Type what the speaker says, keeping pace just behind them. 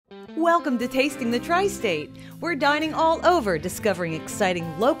Welcome to Tasting the Tri-State. We're dining all over, discovering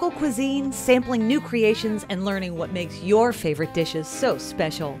exciting local cuisine, sampling new creations, and learning what makes your favorite dishes so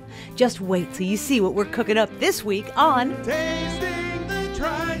special. Just wait till you see what we're cooking up this week on Tasting the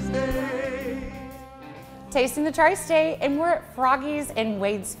Tri-State. Tasting the Tri-State, and we're at Froggy's in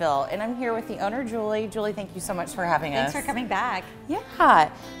Wadesville, and I'm here with the owner, Julie. Julie, thank you so much for having us. Thanks for coming back. Yeah.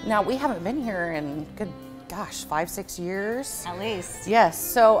 Now, we haven't been here in good, gosh, 5-6 years. At least. Yes,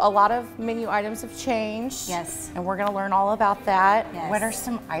 so a lot of menu items have changed. Yes. And we're gonna learn all about that. Yes. What are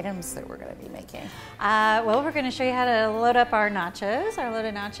some items that we're gonna be making? Well, we're going to show you how to load up our nachos, our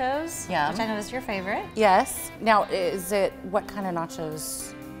loaded nachos, Yum. which I know is your favorite. Yes. Now, what kind of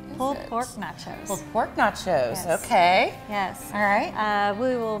nachos? Pulled pork nachos. Pulled pork nachos, Yes. okay. Yes. All right.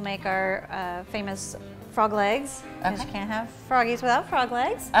 We will make our famous frog legs, because Okay. you can't have froggies without frog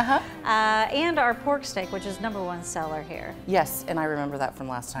legs. And our pork steak, which is #1 seller here. Yes, and I remember that from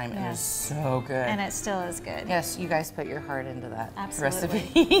last time. It was Yes. so good. And it still is good. Yes, you guys put your heart into that Absolutely.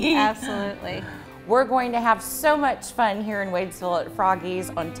 recipe. Absolutely. We're going to have so much fun here in Wadesville at Froggy's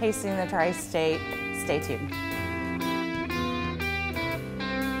on Tasting the Tri-State. Stay tuned.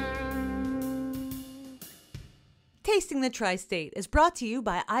 Tasting the Tri-State is brought to you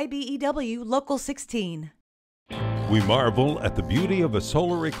by IBEW Local 16. We marvel at the beauty of a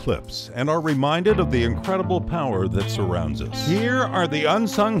solar eclipse and are reminded of the incredible power that surrounds us. Here are the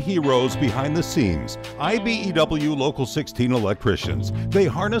unsung heroes behind the scenes, IBEW Local 16 electricians. They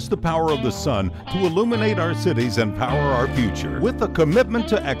harness the power of the sun to illuminate our cities and power our future. With a commitment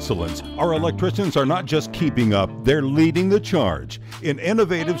to excellence, our electricians are not just keeping up, they're leading the charge in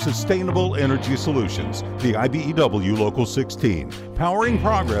innovative, sustainable energy solutions. The IBEW Local 16, powering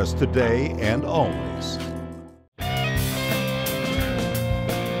progress today and always.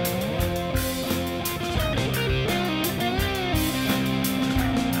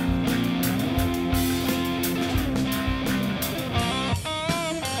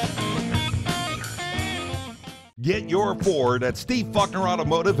 Get your Ford at Steve Faulkner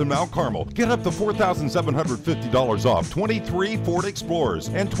Automotive in Mount Carmel. Get up to $4,750 off 23 Ford Explorers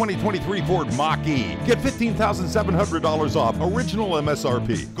and 2023 Ford Mach-E. Get $15,700 off original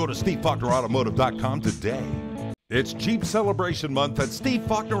MSRP. Go to SteveFaulknerAutomotive.com today. It's Jeep Celebration Month at Steve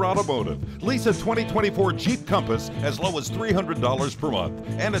Faulkner Automotive. Lease a 2024 Jeep Compass as low as $300 per month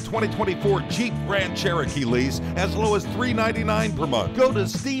and a 2024 Jeep Grand Cherokee lease as low as $399 per month. Go to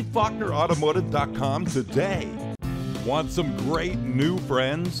SteveFaulknerAutomotive.com today. Want some great new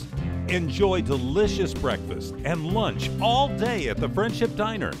friends? Enjoy delicious breakfast and lunch all day at the Friendship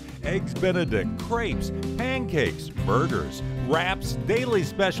Diner. Eggs Benedict, crepes, pancakes, burgers, wraps, daily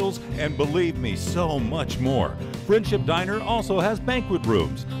specials, and believe me, so much more. Friendship Diner also has banquet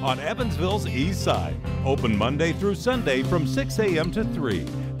rooms on Evansville's east side. Open Monday through Sunday from 6 a.m. to 3.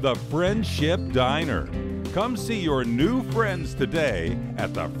 The Friendship Diner. Come see your new friends today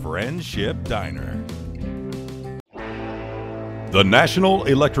at the Friendship Diner. The National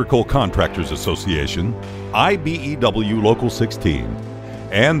Electrical Contractors Association, IBEW Local 16,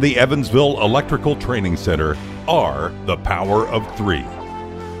 and the Evansville Electrical Training Center are the power of three.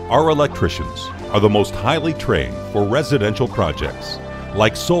 Our electricians are the most highly trained for residential projects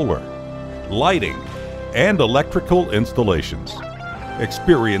like solar, lighting, and electrical installations.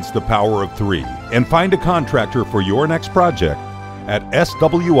 Experience the power of three and find a contractor for your next project at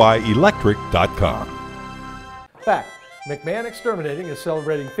swielectric.com. Fact: McMahon Exterminating is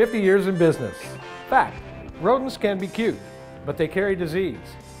celebrating 50 years in business. Fact: rodents can be cute, but they carry disease.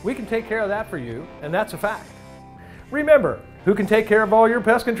 We can take care of that for you, and that's a fact. Remember, who can take care of all your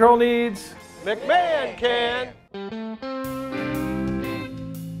pest control needs? McMahon can!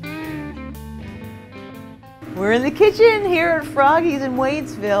 We're in the kitchen here at Froggy's in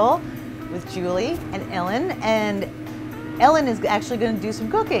Wadesville with Julie and Ellen is actually going to do some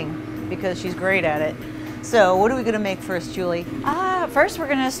cooking because she's great at it. So what are we going to make first, Julie? First, we're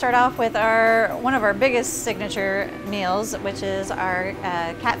going to start off with one of our biggest signature meals, which is our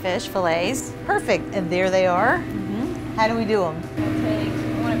catfish fillets. Perfect, and there they are. How do we do them? Take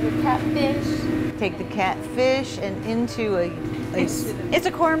one of your catfish. Take the catfish and into It's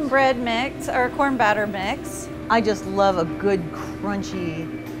a cornbread mix, or corn batter mix. I just love a good crunchy,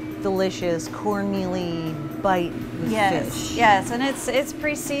 delicious cornmealy bite with fish. Yes, and it's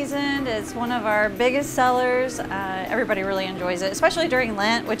pre-seasoned. It's one of our biggest sellers. Everybody really enjoys it, especially during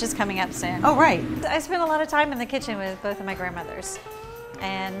Lent, which is coming up soon. Oh, right. I spent a lot of time in the kitchen with both of my grandmothers,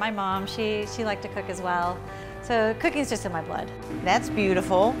 and my mom. She liked to cook as well. So cooking's just in my blood. That's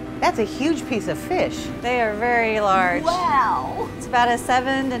beautiful. That's a huge piece of fish. They are very large. Wow. It's about a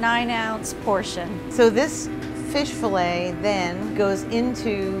 7 to 9 ounce portion. So this fish fillet then goes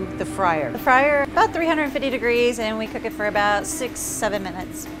into the fryer. The fryer, about 350 degrees, and we cook it for about 6-7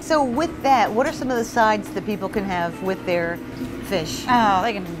 minutes. So with that, what are some of the sides that people can have with their fish? Oh,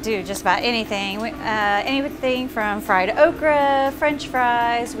 they can do just about anything. Anything from fried okra, French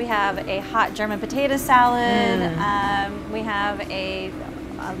fries. We have a hot German potato salad. We have a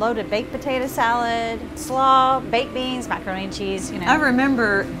loaded baked potato salad, slaw, baked beans, macaroni and cheese. I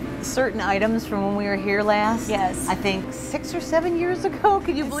remember certain items from when we were here last. Yes. I think 6 or 7 years ago.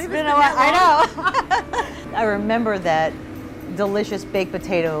 Can you believe it? Been a while. I know. I remember that delicious baked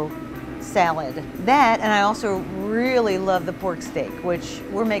potato salad. That, and I also really love the pork steak, which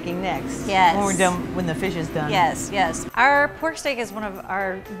we're making next. Yes. When we're done, when the fish is done. Yes, yes. Our pork steak is one of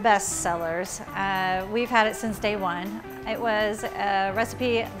our best sellers. We've had it since day one. It was a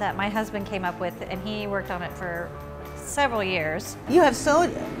recipe that my husband came up with, and he worked on it for several years. You have so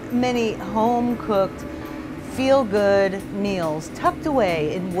many home-cooked, feel-good meals tucked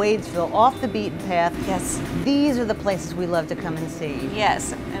away in Wadesville, off the beaten path. Yes. These are the places we love to come and see.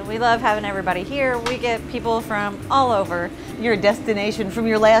 Yes, and we love having everybody here. We get people from all over. You're a destination from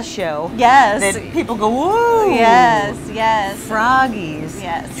your last show. Yes. That people go, whoa! Yes, yes. Froggy's.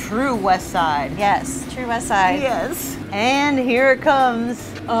 Yes. True West Side. Yes, true West Side. Yes. And here it comes.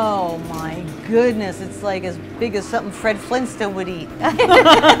 Oh my goodness, it's like as big as something Fred Flintstone would eat.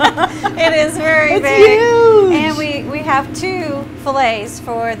 It is very It's big. huge. And we have 2 fillets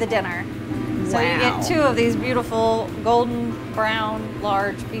for the dinner. So you Wow. get 2 of these beautiful golden brown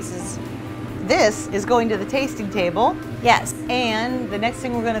large pieces. This is going to the tasting table. Yes. And the next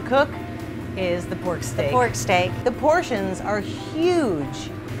thing we're going to cook is the pork steak. Pork steak. The portions are huge.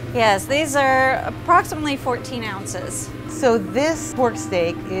 Yes, these are approximately 14 ounces. So this pork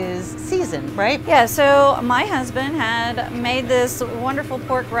steak is seasoned, right? Yeah, so my husband had made this wonderful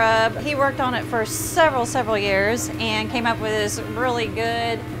pork rub. He worked on it for several years and came up with this really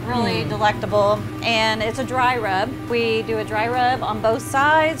good, really delectable, and it's a dry rub. We do a dry rub on both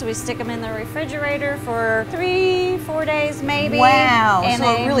sides. We stick them in the refrigerator for 3-4 days maybe. Wow, And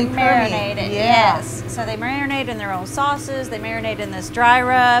so it they really marinate permeate. it. Yeah. Yes, so they marinate in their own sauces. They marinate in this dry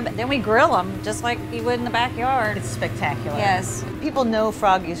rub. Then we grill them just like you would in the backyard. It's spectacular. Yes. People know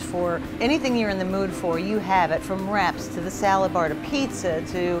Froggy's for anything you're in the mood for, you have it, from wraps to the salad bar to pizza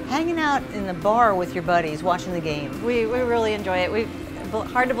to hanging out in the bar with your buddies watching the game. We really enjoy it.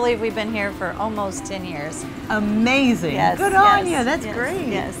 Hard to believe we've been here for almost 10 years. Amazing. Yes, Good on yes, you. That's yes, great.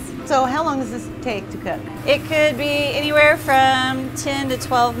 yes. So how long does this take to cook? It could be anywhere from 10 to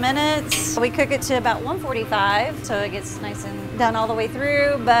 12 minutes. We cook it to about 145, so it gets nice and done all the way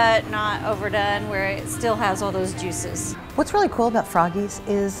through, but not overdone where it still has all those juices. What's really cool about Froggy's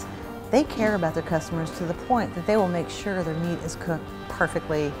is they care about their customers to the point that they will make sure their meat is cooked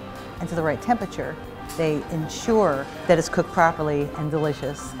perfectly and to the right temperature. They ensure that it's cooked properly and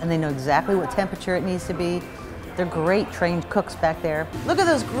delicious, and they know exactly what temperature it needs to be. They're great trained cooks back there. Look at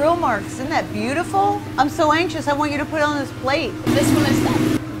those grill marks, isn't that beautiful? I'm so anxious, I want you to put it on this plate. This one is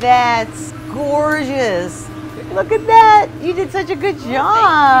done. That's gorgeous. Look at that, you did such a good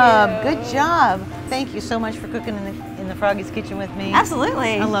job. Good job. Thank you so much for cooking in the Froggy's kitchen with me.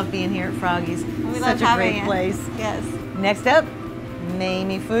 Absolutely. I love being here at Froggy's. We Such love a having great you. place. Yes. Next up,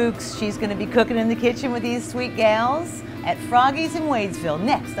 Mamie Fuchs. She's going to be cooking in the kitchen with these sweet gals at Froggy's in Wadesville.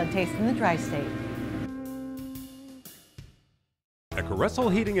 Next on Tasting the Tri-State. At Caressel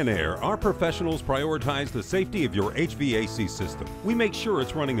Heating and Air, our professionals prioritize the safety of your HVAC system. We make sure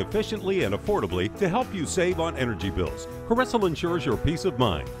it's running efficiently and affordably to help you save on energy bills. Caressel ensures your peace of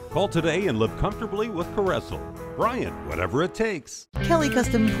mind. Call today and live comfortably with Caressel. Brian, whatever it takes. Kelly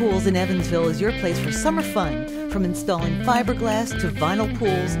Custom Pools in Evansville is your place for summer fun. From installing fiberglass to vinyl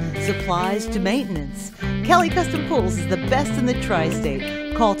pools, supplies to maintenance. Kelly Custom Pools is the best in the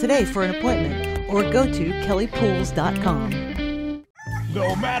tri-state. Call today for an appointment or go to kellypools.com.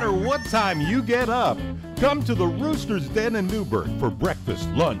 No matter what time you get up, come to the Rooster's Den in Newburgh for breakfast,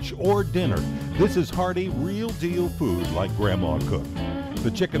 lunch, or dinner. This is hearty, real-deal food like Grandma cooked.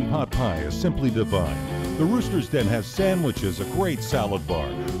 The chicken pot pie is simply divine. The Rooster's Den has sandwiches, a great salad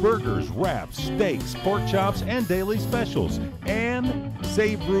bar, burgers, wraps, steaks, pork chops, and daily specials. And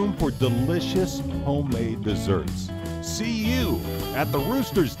save room for delicious homemade desserts. See you at the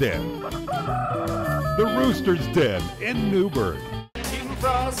Rooster's Den. The Rooster's Den in Newburgh.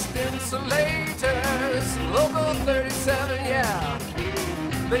 Frost Insulators, Local 37, yeah.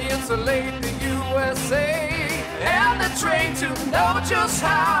 They insulate the USA and the train to know just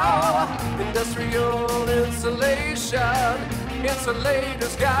how. Industrial insulation,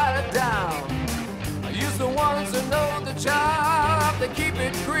 insulators got it down. Use the ones who know the job. They keep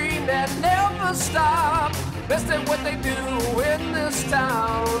it green and never stop. Best at what they do in this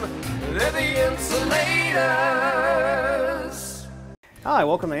town. They're the Insulators. Hi,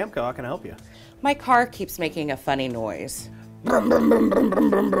 welcome to AMCO. How can I help you? My car keeps making a funny noise.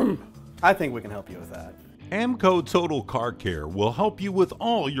 I think we can help you with that. AMCO Total Car Care will help you with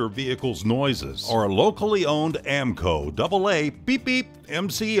all your vehicle's noises. Our locally owned AMCO AA beep beep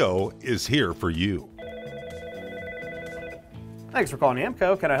MCO is here for you. Thanks for calling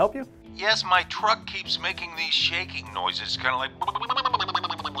AMCO. Can I help you? Yes, my truck keeps making these shaking noises, kind of like...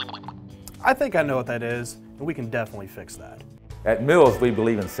 I think I know what that is, and we can definitely fix that. At Mills, we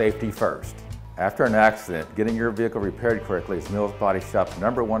believe in safety first. After an accident, getting your vehicle repaired correctly is Mills Body Shop's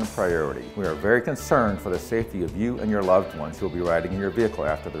 #1 priority. We are very concerned for the safety of you and your loved ones who will be riding in your vehicle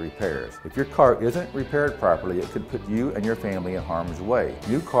after the repairs. If your car isn't repaired properly, it could put you and your family in harm's way.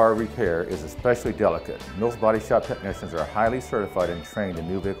 New car repair is especially delicate. Mills Body Shop technicians are highly certified and trained in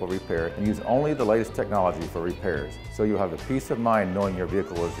new vehicle repair and use only the latest technology for repairs, so you'll have the peace of mind knowing your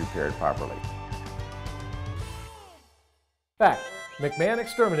vehicle is repaired properly. Fact. McMahon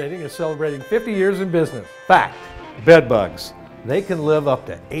Exterminating is celebrating 50 years in business. Fact. Bed bugs. They can live up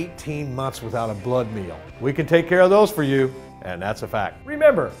to 18 months without a blood meal. We can take care of those for you, and that's a fact.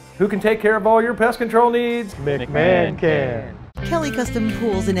 Remember, who can take care of all your pest control needs? McMahon can. Kelly Custom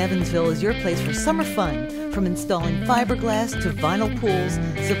Pools in Evansville is your place for summer fun. From installing fiberglass to vinyl pools,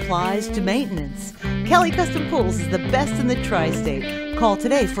 supplies to maintenance. Kelly Custom Pools is the best in the tri-state. Call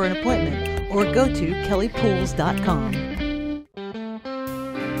today for an appointment or go to kellypools.com.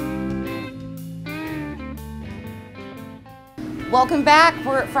 Welcome back.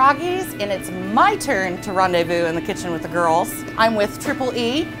 We're at Froggy's, and it's my turn to rendezvous in the kitchen with the girls. I'm with Triple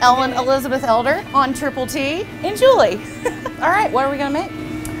E, Ellen Elizabeth Elder, on Triple T, and Julie. All right, what are we gonna make?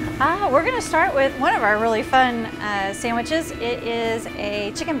 We're gonna start with one of our really fun sandwiches. It is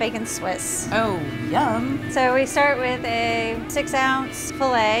a chicken bacon Swiss. Oh, yum. So we start with a 6-ounce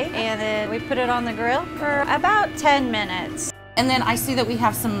filet, and then we put it on the grill for about 10 minutes. And then I see that we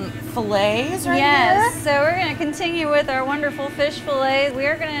have some fillets right Yes, here. so we're going to continue with our wonderful fish fillets.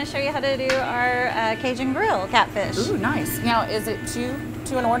 We're going to show you how to do our Cajun grill catfish. Ooh, nice. Now, is it two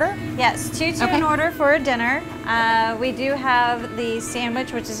in order? Yes, two in order for a dinner. We do have the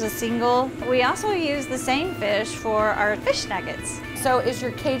sandwich, which is a single. We also use the same fish for our fish nuggets. So is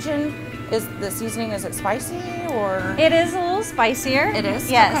your Cajun, is the seasoning, is it spicy or? It is a little spicier. It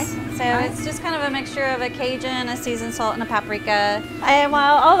is? Yes. Okay. So it's just kind of a mixture of a Cajun, a seasoned salt, and a paprika. And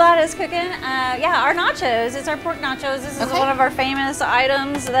while all that is cooking, our nachos. It's our pork nachos. This is one of our famous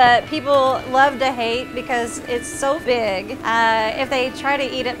items that people love to hate because it's so big. If they try to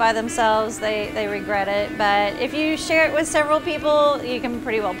eat it by themselves, they regret it. But if you share it with several people, you can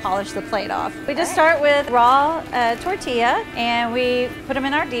pretty well polish the plate off. We just start with raw tortilla, and we put them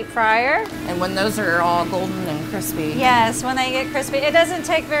in our deep fryer. And when those are all golden and crispy. Yes, when they get crispy. It doesn't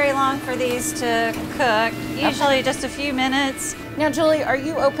take very long for these to cook, usually just a few minutes. Now, Julie, are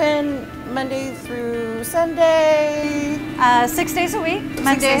you open Monday through Sunday? 6 days a week.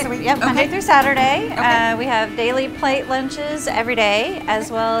 6 days a week? Yep, Okay. Monday through Saturday. Okay. We have daily plate lunches every day,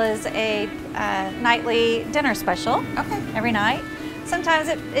 as well as a nightly dinner special every night. Sometimes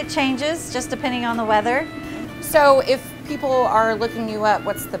it changes, just depending on the weather. So if people are looking you up,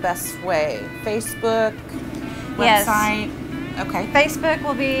 what's the best way? Facebook? Website? Yes. Okay. Facebook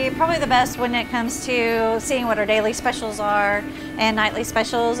will be probably the best when it comes to seeing what our daily specials are and nightly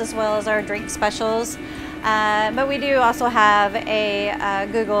specials, as well as our drink specials. But we do also have a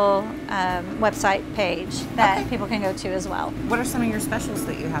Google website page that people can go to as well. What are some of your specials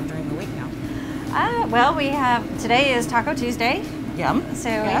that you have during the week now? Well, we have, today is Taco Tuesday. Yum. So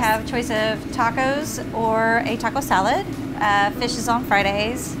we have a choice of tacos or a taco salad. Fish is on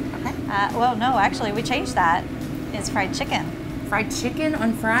Fridays. Okay. Well, no, actually, we changed that. It's fried chicken. Fried chicken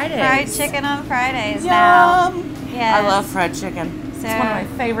on Fridays. Fried chicken on Fridays Yum. now. Yes. I love fried chicken. It's one of my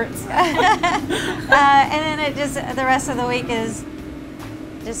favorites. And then it just, the rest of the week is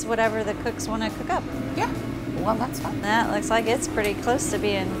just whatever the cooks want to cook up. Yeah. Well, that's fun. That looks like it's pretty close to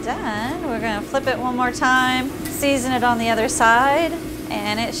being done. We're going to flip it one more time, season it on the other side,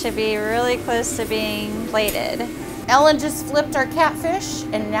 and it should be really close to being plated. Ellen just flipped our catfish,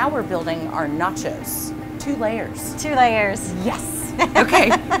 and now we're building our nachos. 2 layers. 2 layers. Yes.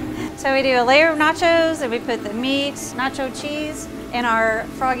 Okay. So we do a layer of nachos, and we put the meat, nacho cheese, and our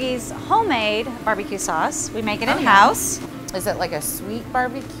Froggy's homemade barbecue sauce. We make it in-house. Is it like a sweet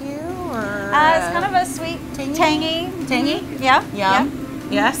barbecue or? It's kind of a sweet, tangy. Yeah. Yum. Yep.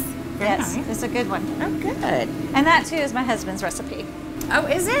 Yes. Very Yes, nice. it's a good one. Oh, good. And that too is my husband's recipe. Oh,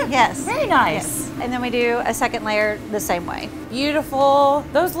 is it? Yes. Very nice. Yes. And then we do a second layer the same way. Beautiful.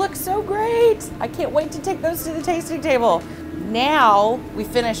 Those look so great. I can't wait to take those to the tasting table. Now we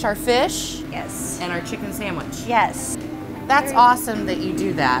finish our fish. Yes. And our chicken sandwich. Yes. That's awesome that you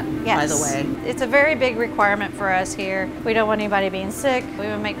do that, Yes. by the way. It's a very big requirement for us here. We don't want anybody being sick. We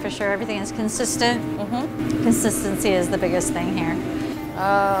want to make for sure everything is consistent. Consistency is the biggest thing here.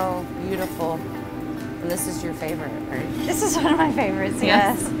 Oh, beautiful. And this is your favorite, right? This is one of my favorites,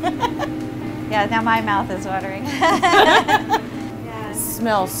 yes. Yeah, now my mouth is watering.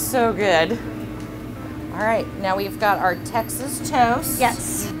 Smells so good. All right, now we've got our Texas toast.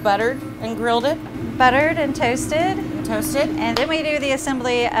 Yes. You've buttered and grilled it. Buttered and toasted. And then we do the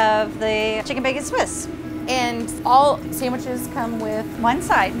assembly of the chicken bacon Swiss. And all sandwiches come with One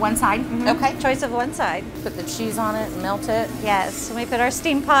side. one side. Okay. Choice of one side. Put the cheese on it and melt it. Yes, and we put our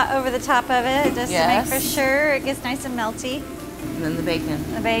steam pot over the top of it just to make for Yes. sure it gets nice and melty. And then the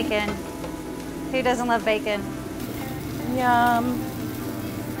bacon. The bacon. Who doesn't love bacon? Yum.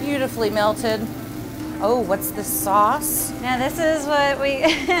 Beautifully melted. Oh, what's this sauce? Now this is what we,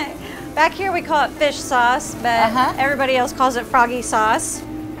 back here we call it fish sauce, but everybody else calls it Froggy sauce.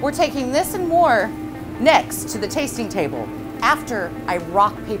 We're taking this and more next to the tasting table after I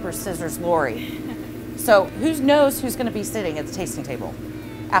rock, paper, scissors Lori. So who knows who's gonna be sitting at the tasting table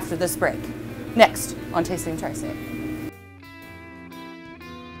after this break? Next on Tasting Tri-State.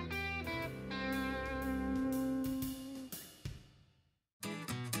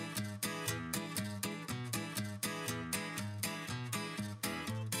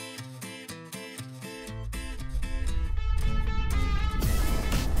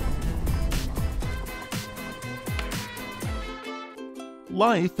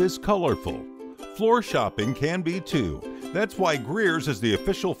 Life is colorful. Floor shopping can be too. That's why Greer's is the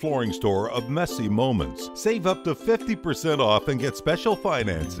official flooring store of Messy Moments. Save up to 50% off and get special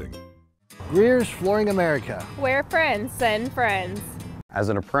financing. Greer's Flooring America. Where friends send friends. As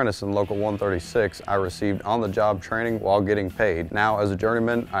an apprentice in Local 136, I received on-the-job training while getting paid. Now, as a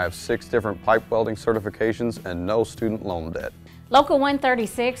journeyman, I have 6 different pipe welding certifications and no student loan debt. Local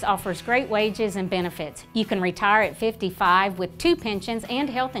 136 offers great wages and benefits. You can retire at 55 with 2 pensions and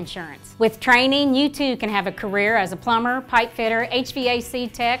health insurance. With training, you too can have a career as a plumber, pipe fitter,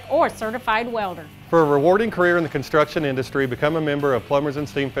 HVAC tech, or certified welder. For a rewarding career in the construction industry, become a member of Plumbers and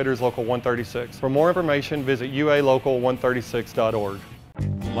Steam Fitters Local 136. For more information, visit ualocal136.org.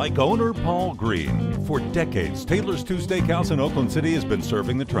 Like owner Paul Green, for decades, Taylor's 2 Steakhouse in Oakland City has been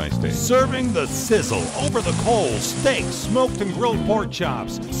serving the Tri-State. Serving the sizzle over the coals, steaks, smoked and grilled pork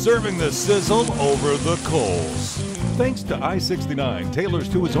chops. Serving the sizzle over the coals. Thanks to I-69, Taylor's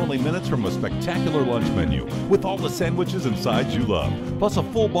 2 is only minutes from a spectacular lunch menu with all the sandwiches and sides you love, plus a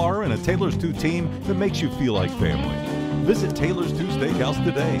full bar and a Taylor's 2 team that makes you feel like family. Visit Taylor's 2 Steakhouse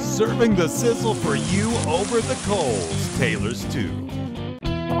today, serving the sizzle for you over the coals. Taylor's 2.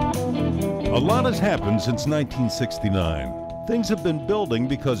 A lot has happened since 1969. Things have been building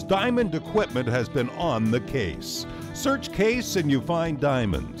because Diamond Equipment has been on the case. Search Case and you find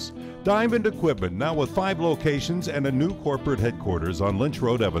diamonds. Diamond Equipment, now with 5 locations and a new corporate headquarters on Lynch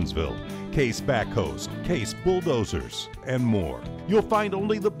Road, Evansville. Case backhoes, Case bulldozers, and more. You'll find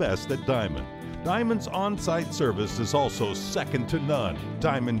only the best at Diamond. Diamond's on-site service is also second to none.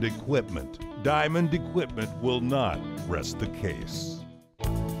 Diamond Equipment. Diamond Equipment will not rest the case.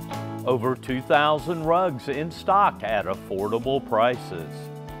 Over 2,000 rugs in stock at affordable prices.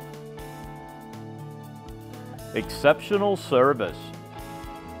 Exceptional service.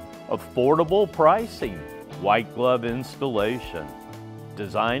 Affordable pricing. White glove installation.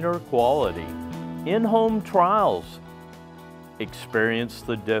 Designer quality. In-home trials. Experience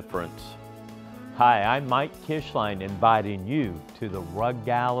the difference. Hi, I'm Mike Kishline inviting you to the Rug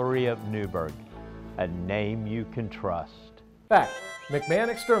Gallery of Newburgh, a name you can trust. Fact, McMahon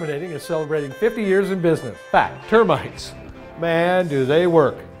Exterminating is celebrating 50 years in business. Fact, termites. Man, do they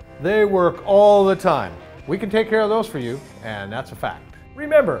work. They work all the time. We can take care of those for you, and that's a fact.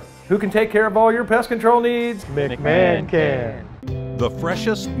 Remember, who can take care of all your pest control needs? McMahon can. The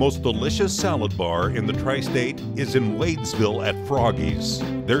freshest, most delicious salad bar in the Tri-State is in Wadesville at Froggy's.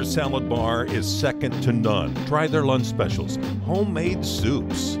 Their salad bar is second to none. Try their lunch specials, homemade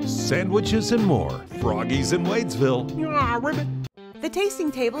soups, sandwiches, and more. Froggy's in Wadesville. Ah, ribbit. The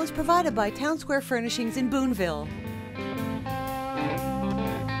tasting table is provided by Town Square Furnishings in Boonville.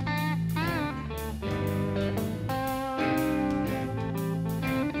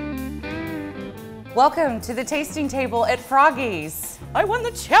 Welcome to the tasting table at Froggy's. I won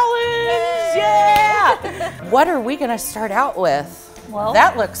the challenge! Yeah! What are we gonna start out with? Well,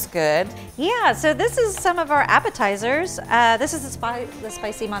 that looks good. Yeah, so this is some of our appetizers. This is the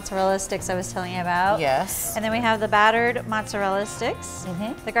spicy mozzarella sticks I was telling you about. Yes. And then we have the battered mozzarella sticks,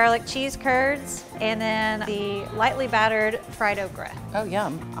 the garlic cheese curds, and then the lightly battered fried okra. Oh,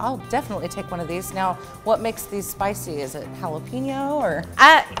 yum. I'll definitely take one of these. Now, what makes these spicy? Is it jalapeno or?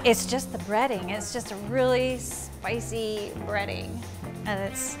 It's just the breading. It's just a really spicy breading. And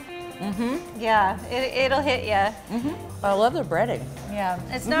it's, yeah, it'll hit you. I love the breading. Yeah,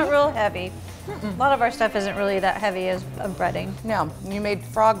 it's not real heavy. A lot of our stuff isn't really that heavy as a breading. Now, you made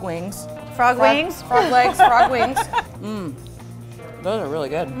frog wings. Frog wings? Frog legs, frog wings. Those are really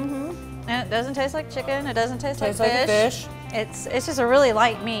good. And it doesn't taste like chicken. It doesn't taste like fish. It's just a really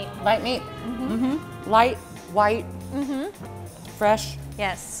light meat. Light meat. Light, white, fresh.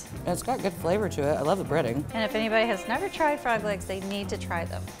 Yes. And it's got good flavor to it. I love the breading. And if anybody has never tried frog legs, they need to try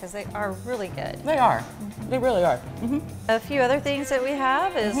them because they are really good. They are. They really are. A few other things that we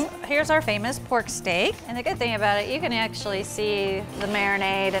have is here's our famous pork steak. And the good thing about it, you can actually see the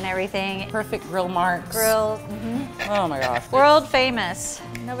marinade and everything. Perfect grill marks. Grill. Oh my gosh. World famous.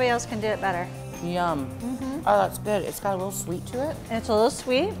 Nobody else can do it better. Yum. Oh, that's good. It's got a little sweet to it. It's a little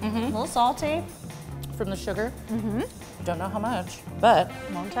sweet, a little salty. From the sugar. Don't know how much, but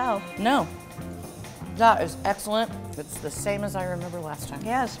Won't tell. no. That is excellent. It's the same as I remember last time.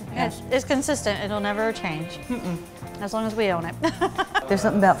 Yes. It's consistent. It'll never change. As long as we own it. There's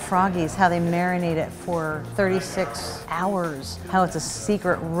something about Froggy's, how they marinate it for 36 hours, how it's a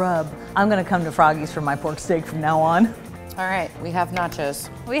secret rub. I'm gonna come to Froggy's for my pork steak from now on. All right, we have nachos.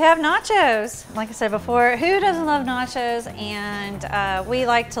 We have nachos. Like I said before, who doesn't love nachos? And we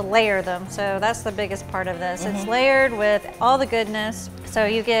like to layer them. So that's the biggest part of this. It's layered with all the goodness. So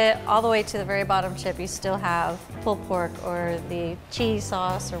you get all the way to the very bottom chip, you still have pulled pork or the cheese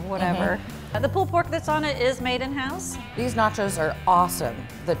sauce or whatever. The pulled pork that's on it is made in-house. These nachos are awesome.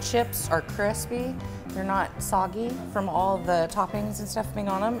 The chips are crispy. They're not soggy from all the toppings and stuff being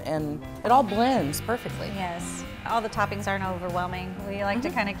on them, and it all blends perfectly. Yes. All the toppings aren't overwhelming. We like to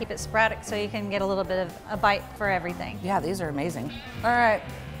kind of keep it sporadic so you can get a little bit of a bite for everything. Yeah, these are amazing. All right.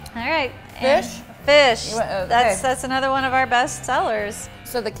 All right. Fish? Fish. Okay. That's another one of our best sellers.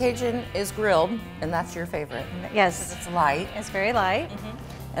 So the Cajun is grilled, and that's your favorite. Yes. It's light. It's very light.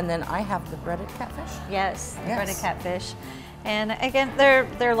 And then I have the breaded catfish. Yes, the Yes. breaded catfish. And again,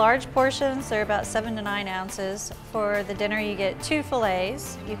 they're large portions. They're about 7 to 9 ounces. For the dinner, you get 2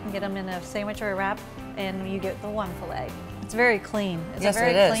 fillets. You can get them in a sandwich or a wrap, and you get the 1 fillet. It's very clean. It's Yes, a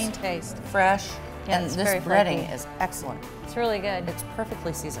very it is. clean taste. Fresh. Yeah, and it's this very breading flaky. is excellent. It's really good. It's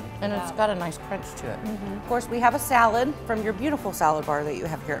perfectly seasoned, and it's got a nice crunch to it. Of course, we have a salad from your beautiful salad bar that you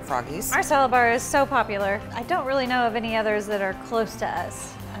have here at Froggy's. Our salad bar is so popular. I don't really know of any others that are close to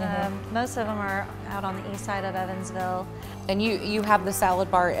us. Most of them are out on the east side of Evansville. And you have the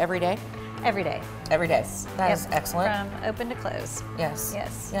salad bar every day? Every day. Every day. That is Yep, excellent. From open to close. Yes.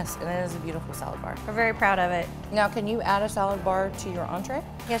 Yes. Yes, and it is a beautiful salad bar. We're very proud of it. Now, can you add a salad bar to your entree?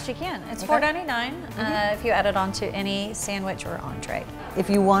 Yes, you can. It's Okay. $4.99 if you add it onto any sandwich or entree. If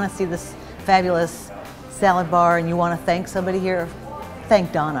you want to see this fabulous salad bar and you want to thank somebody here,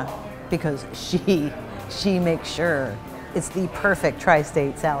 thank Donna, because she makes sure it's the perfect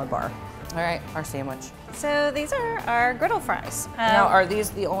tri-state salad bar. All right, our sandwich. So these are our griddle fries. Now, are these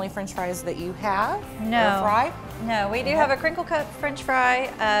the only French fries that you have? No. Or fry? No, we do have a crinkle cut French fry.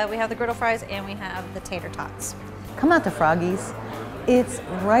 We have the griddle fries, and we have the tater tots. Come out to Froggy's. It's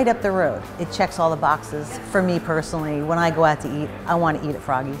right up the road. It checks all the boxes. For me personally, when I go out to eat, I want to eat at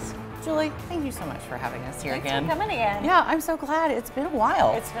Froggy's. Julie, thank you so much for having us here Thanks again. for coming again. Yeah, I'm so glad. It's been a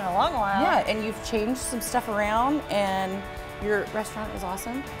while. It's been a long while. Yeah, and you've changed some stuff around, and your restaurant is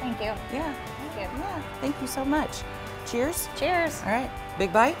awesome. Thank you. Yeah. Thank you. Yeah, thank you so much. Cheers. Cheers. All right,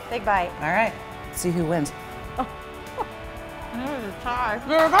 big bite? Big bite. All right, see who wins. There's a tie.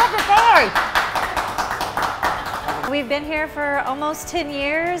 You're about to die! We've been here for almost 10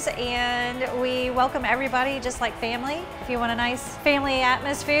 years, and we welcome everybody just like family. If you want a nice family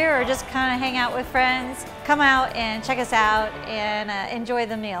atmosphere or just kind of hang out with friends, come out and check us out and enjoy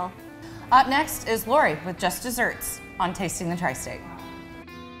the meal. Up next is Lori with Just Desserts on Tasting the Tri-State.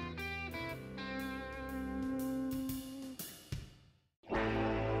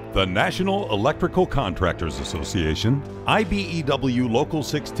 The National Electrical Contractors Association, IBEW Local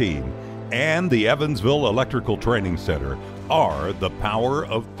 16, and the Evansville Electrical Training Center are the power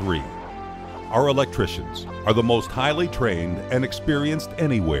of 3. Our electricians are the most highly trained and experienced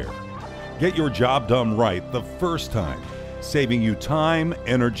anywhere. Get your job done right the first time, saving you time,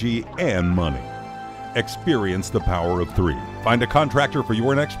 energy, and money. Experience the power of 3. Find a contractor for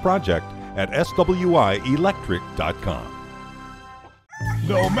your next project at swielectric.com.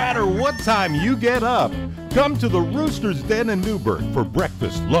 No matter what time you get up, come to the Rooster's Den in Newburgh for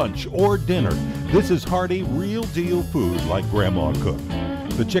breakfast, lunch, or dinner. This is hearty, real-deal food like Grandma cooked.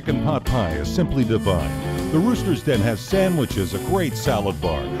 The chicken pot pie is simply divine. The Rooster's Den has sandwiches, a great salad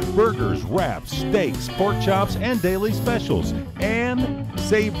bar, burgers, wraps, steaks, pork chops, and daily specials. And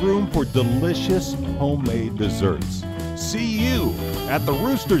save room for delicious homemade desserts. See you at the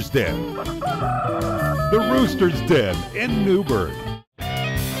Rooster's Den. The Rooster's Den in Newburgh.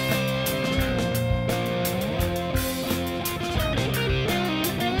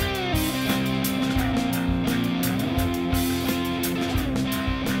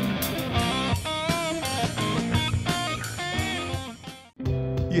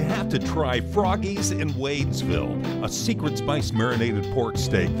 You have to try Froggy's in Wadesville, a secret spice marinated pork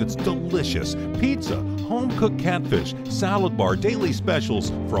steak that's delicious, pizza, home-cooked catfish, salad bar, daily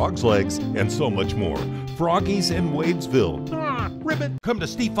specials, frog's legs, and so much more. Froggy's in Wadesville. Ribbit. Come to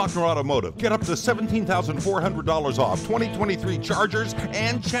Steve Faulkner Automotive. Get up to $17,400 off 2023 Chargers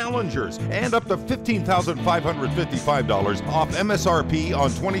and Challengers, and up to $15,555 off MSRP on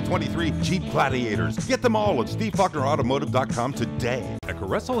 2023 Jeep Gladiators. Get them all at SteveFaulknerAutomotive.com today. At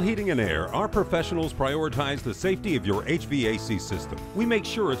Caressel Heating and Air, our professionals prioritize the safety of your HVAC system. We make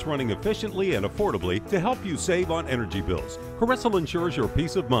sure it's running efficiently and affordably to help you save on energy bills. Caressel ensures your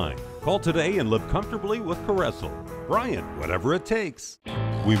peace of mind. Call today and live comfortably with Caressel. Brian, whatever it takes.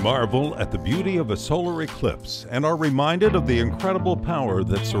 We marvel at the beauty of a solar eclipse and are reminded of the incredible power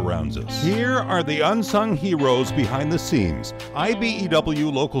that surrounds us. Here are the unsung heroes behind the scenes,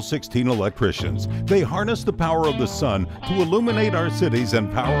 IBEW Local 16 electricians. They harness the power of the sun to illuminate our cities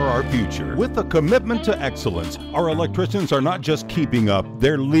and power our future. With a commitment to excellence, our electricians are not just keeping up,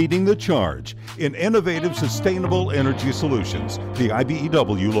 they're leading the charge in innovative, sustainable energy solutions. The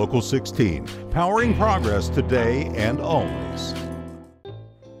IBEW Local 16, powering progress today and always.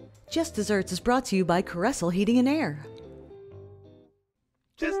 Just Desserts is brought to you by Caressel Heating and Air.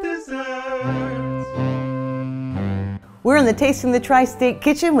 Just Desserts. We're in the Tasting the Tri-State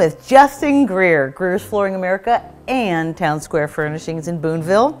kitchen with Justin Greer, Greer's Flooring America and Town Square Furnishings in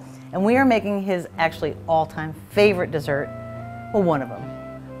Boonville. And we are making his actually all-time favorite dessert, well, one of them,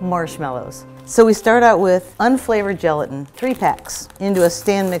 marshmallows. So we start out with unflavored gelatin, 3 packs, into a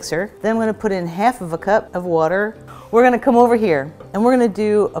stand mixer. Then I'm gonna put in half of a cup of water. We're gonna come over here and we're gonna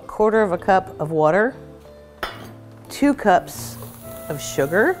do 1/4 cup of water, 2 cups of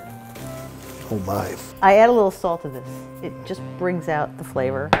sugar. Oh my. I add a little salt to this. It just brings out the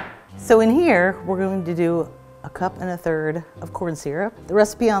flavor. So in here, we're going to do 1 1/3 cup of corn syrup. The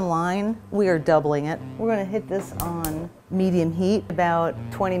recipe online, we are doubling it. We're gonna hit this on medium heat, about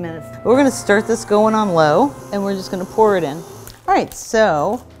 20 minutes. We're gonna start this going on low and we're just gonna pour it in. All right,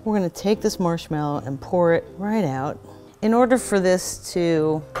 so we're gonna take this marshmallow and pour it right out. In order for this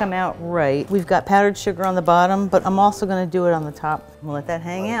to come out right, we've got powdered sugar on the bottom, but I'm also gonna do it on the top. We'll let that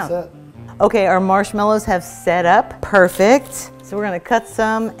hang out. Okay, our marshmallows have set up, perfect. So we're gonna cut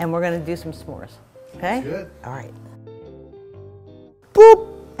some and we're gonna do some s'mores, okay? Good. All right. Boop,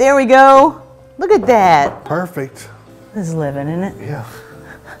 there we go. Look at that. Perfect. This is living, isn't it? Yeah.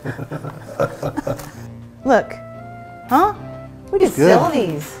 Look, huh? We could Good. sell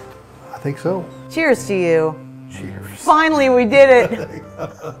these. I think so. Cheers to you. Cheers. Finally, we did it.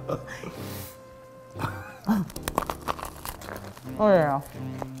 Oh yeah.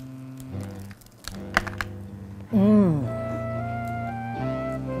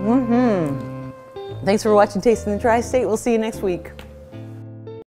 Thanks for watching Tasting the Tri-State. We'll see you next week.